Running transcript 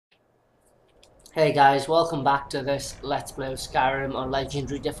Hey guys, welcome back to this Let's Play of Skyrim on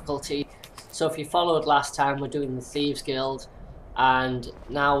Legendary difficulty. So if you followed last time, we're doing the Thieves Guild, and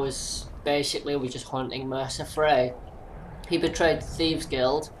now is basically we're just hunting Mercer Frey. He betrayed the Thieves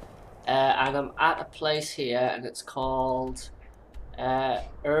Guild, and I'm at a place here, and it's called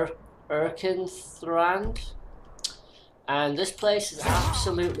Irkngthand, and this place is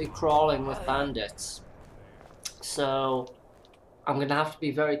absolutely crawling with bandits. So I'm going to have to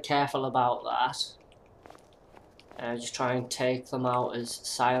be very careful about that. Just try and take them out as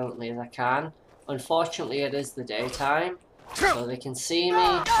silently as I can. Unfortunately, it is the daytime, so they can see me,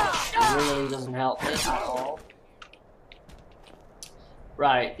 which really doesn't help me at all.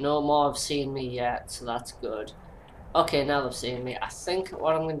 Right, no more have seen me yet, so that's good. Okay, now they've seen me. I think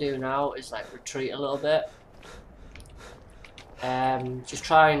what I'm going to do now is like retreat a little bit. Just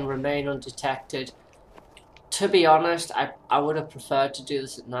try and remain undetected. To be honest, I would have preferred to do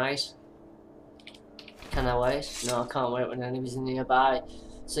this at night. Can I wait? No, I can't wait when enemies are nearby.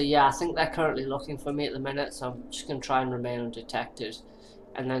 So yeah, I think they're currently looking for me at the minute, so I'm just going to try and remain undetected.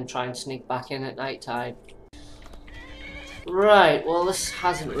 And then try and sneak back in at night time. Right, well this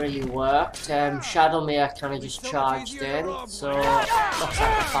hasn't really worked. Shadowmere kind of just charged in, so looks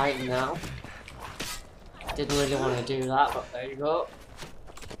like we're fighting now. Didn't really want to do that, but there you go.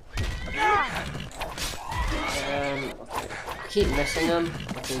 Okay. I keep missing them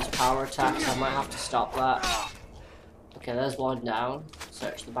with these power attacks, I might have to stop that. Okay, there's one down.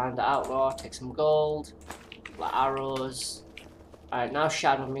 Search the bandit outlaw, take some gold, like arrows. Alright, now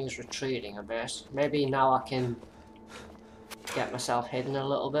Shadowmere's retreating a bit. Maybe now I can get myself hidden a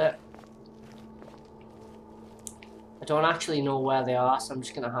little bit. I don't actually know where they are, so I'm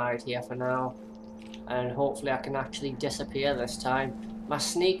just going to hide here for now. And hopefully I can actually disappear this time. My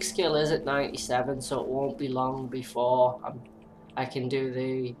sneak skill is at 97, so it won't be long before I can do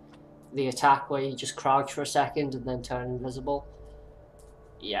the attack where you just crouch for a second and then turn invisible.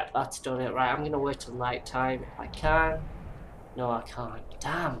 Yeah, that's done it. Right, I'm going to wait till night time if I can. No, I can't.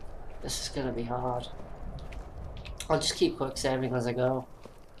 Damn, this is going to be hard. I'll just keep quick saving as I go.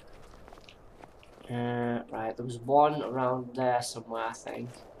 Right, there was one around there somewhere, I think.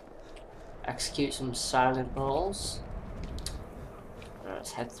 Execute some silent rolls.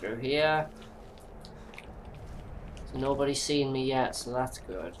 Let's head through here. So nobody's seen me yet, so that's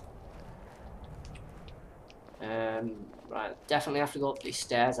good. Right, definitely have to go up these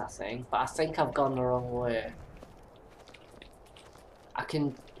stairs, I think. But I think I've gone the wrong way. I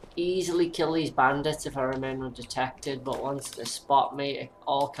can easily kill these bandits if I remain undetected, but once they spot me, it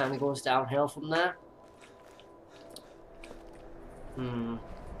all kind of goes downhill from there.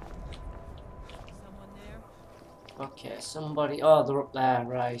 Okay, somebody... Oh, they're up there,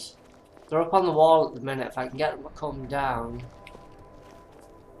 right. They're up on the wall at the minute. If I can get them to come down,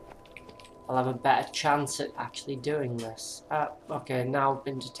 I'll have a better chance at actually doing this. Okay, now I've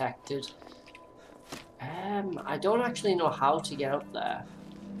been detected. I don't actually know how to get up there.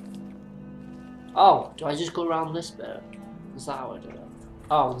 Oh, do I just go around this bit? Is that how I do it?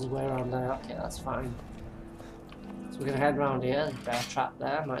 Oh, there's a way around there. Okay, that's fine. So we're going to head around here. There's a bear trap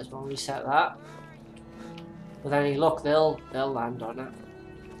there. Might as well reset that. With any luck, they'll land on it.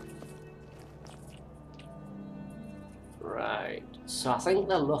 Right. So I think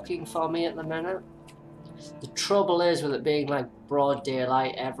they're looking for me at the minute. The trouble is with it being like broad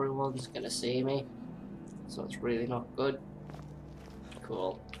daylight, everyone's going to see me. So it's really not good.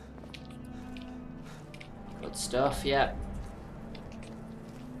 Cool. Good stuff, yeah.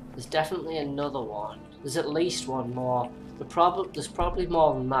 There's definitely another one. There's at least one more. There's probably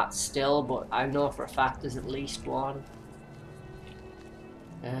more than that still, but I know for a fact there's at least one.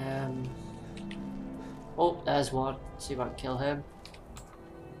 Oh, there's one. See if I can kill him.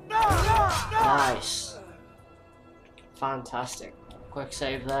 Nice. Fantastic. Quick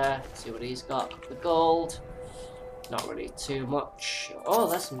save there. See what he's got. The gold. Not really too much. Oh,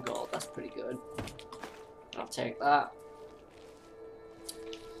 there's some gold. That's pretty good. I'll take that.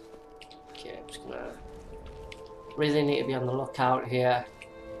 Okay, I'm just gonna... Really need to be on the lookout here.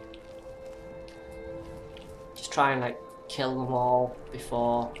 Just try and like kill them all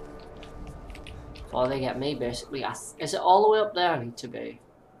before they get me, basically. Is it all the way up there I need to be?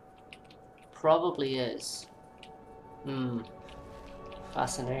 Probably is.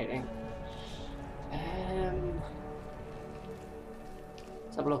 Fascinating.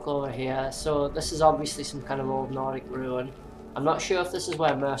 Let's have a look over here. So this is obviously some kind of old Nordic ruin. I'm not sure if this is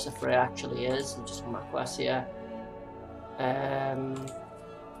where Mercer Frey actually is. I'm just on my quest here.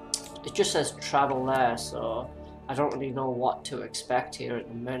 It just says travel there, so I don't really know what to expect here at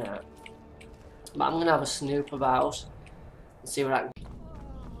the minute. But I'm gonna have a snoop about and see what I can.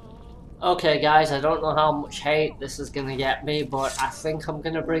 Okay guys, I don't know how much hate this is going to get me, but I think I'm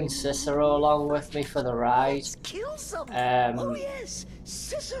going to bring Ciccero along with me for the ride. Let's kill some. Oh yes,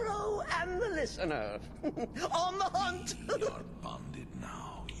 Ciccero and the listener. On the hunt. We are bonded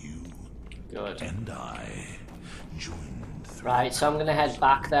now, you Good. and I joined. Right, so I'm going to head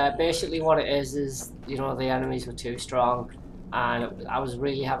back there. Basically what it is, you know, the enemies were too strong and I was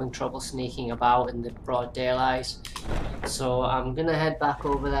really having trouble sneaking about in the broad daylight. So I'm going to head back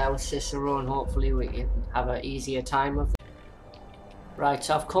over there with Ciccero and hopefully we can have an easier time with it. Right,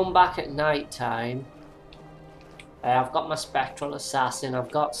 so I've come back at night time. I've got my Spectral Assassin,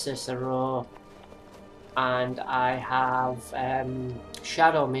 I've got Ciccero, and I have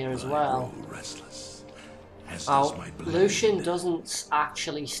Shadowmere as well. Oh, Lucian doesn't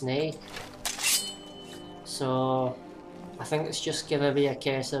actually sneak, so I think it's just gonna be a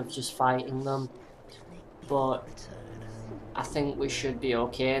case of just fighting them, but I think we should be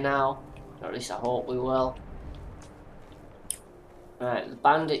okay now, or at least I hope we will. Right, the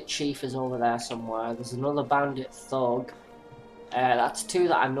bandit chief is over there somewhere. There's another bandit thug. That's two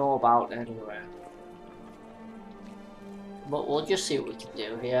that I know about anyway. But we'll just see what we can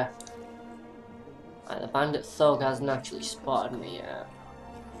do here. Right, the bandit thug hasn't actually spotted me yet.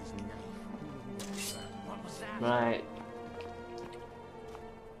 Right.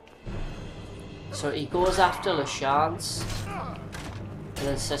 So he goes after LaChance. And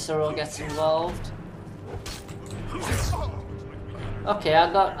then Ciccero gets involved. Okay,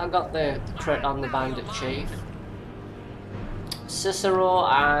 I got the crit on the bandit chief. Ciccero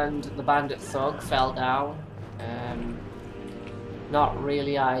and the bandit thug fell down. Not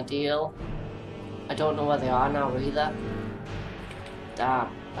really ideal. I don't know where they are now either. Damn,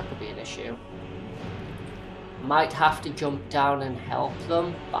 that could be an issue. Might have to jump down and help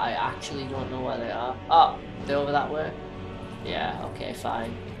them, but I actually don't know where they are. Oh, they're over that way? Yeah, okay,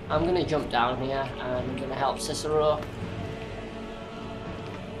 fine. I'm gonna jump down here and I'm gonna help Ciccero.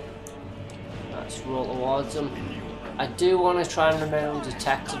 Let's roll towards them. I do want to try and remain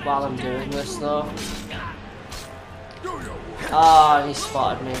undetected while I'm doing this though. Ah, he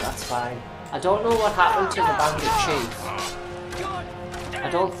spotted me, that's fine. I don't know what happened to the bandit chief. I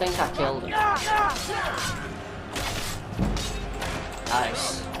don't think I killed him.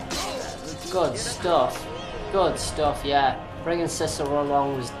 Nice. Good stuff. Good stuff, yeah. Bringing Ciccero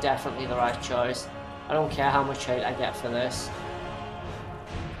along was definitely the right choice. I don't care how much hate I get for this.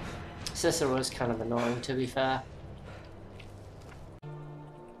 Ciccero is kind of annoying, to be fair.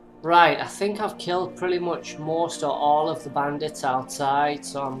 Right, I think I've killed pretty much most or all of the bandits outside,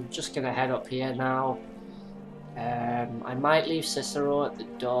 so I'm just going to head up here now. I might leave Ciccero at the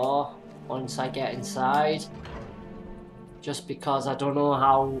door once I get inside, just because I don't know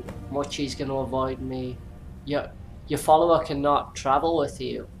how much he's going to avoid me. Your follower cannot travel with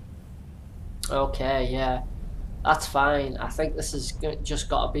you. Okay, yeah, that's fine. I think this is just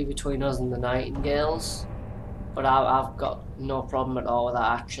got to be between us and the Nightingales. But I've got no problem at all with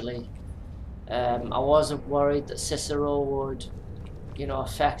that, actually. I wasn't worried that Ciccero would, you know,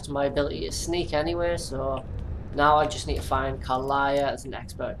 affect my ability to sneak anyway, so now I just need to find Karliah. There's an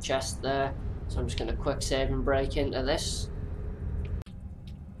expert chest there, so I'm just going to quick save and break into this.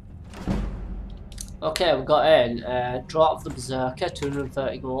 Okay, we got in. Draw of the Berserker,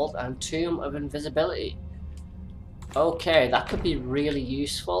 230 gold, and Tomb of Invisibility. Okay, that could be really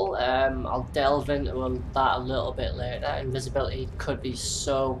useful. I'll delve into that a little bit later. Invisibility could be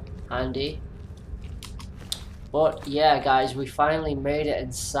so handy. But yeah, guys, we finally made it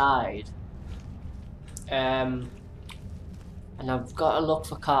inside. And I've got to look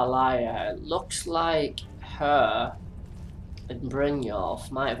for Karliah. It looks like her and Brynjolf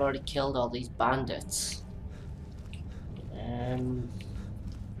might have already killed all these bandits.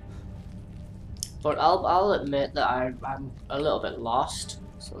 But I'll admit that I'm a little bit lost.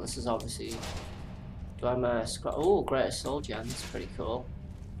 So this is obviously oh, Greatest Soul Gem, that's pretty cool.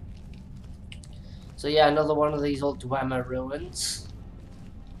 So yeah, another one of these old Dwemer ruins.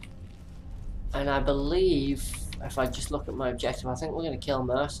 And I believe, if I just look at my objective, I think we're going to kill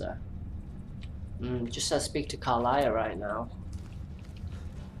Mercer. Just says speak to Karliah right now.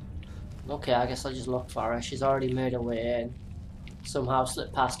 Okay, I guess I'll just look for her. She's already made her way in. Somehow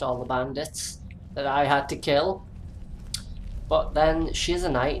slipped past all the bandits that I had to kill. But then she's a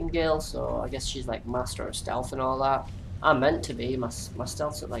Nightingale, so I guess she's like master of stealth and all that. I'm meant to be. My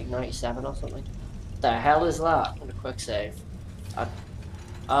stealth's at like 97 or something. What the hell is that? I'm gonna quick save.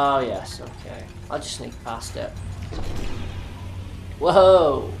 Oh yes, okay. I'll just sneak past it.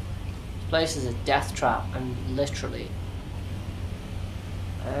 Whoa! This place is a death trap, and literally.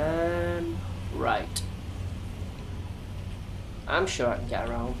 Right. I'm sure I can get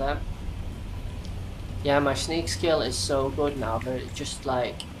around them. Yeah, my sneak skill is so good now that it's just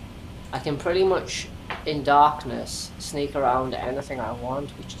like I can pretty much in darkness sneak around anything I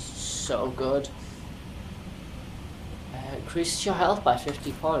want, which is so good. Increases your health by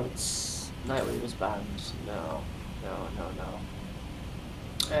 50 points. Nightwing was banned. No, no, no, no.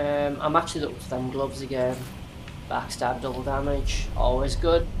 I'm actually looking for them gloves again. Backstab, double damage, always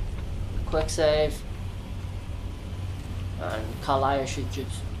good. Quick save. And Karliah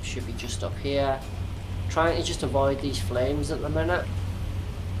should be just up here. Trying to just avoid these flames at the minute.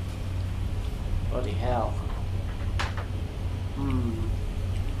 Bloody hell.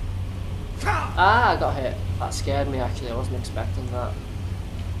 Ah, I got hit. That scared me actually, I wasn't expecting that.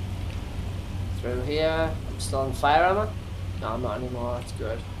 Through here. I'm still on fire, am I? No, I'm not anymore, that's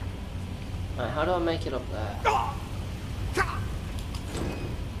good. Right, how do I make it up there?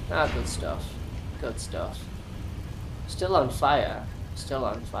 Ah, good stuff. Good stuff. Still on fire. Still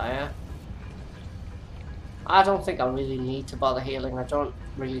on fire. I don't think I really need to bother healing. I don't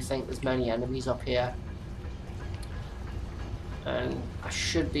really think there's many enemies up here. And I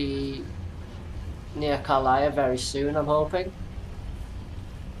should be near Karliah very soon, I'm hoping.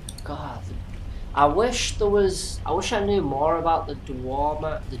 God, I wish I knew more about the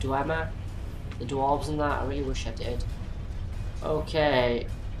dwarves and that. I really wish I did. Okay,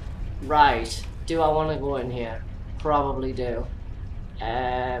 right. Do I want to go in here? Probably do.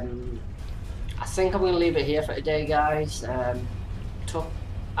 I think I'm going to leave it here for today, guys. Took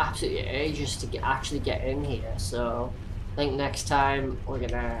absolutely ages to actually get in here, so I think next time we're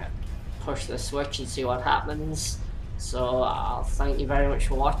going to push the switch and see what happens. So I'll thank you very much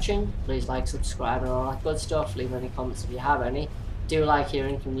for watching. Please like, subscribe and all that good stuff. Leave any comments if you have any. Do like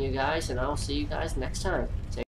hearing from you guys, and I'll see you guys next time.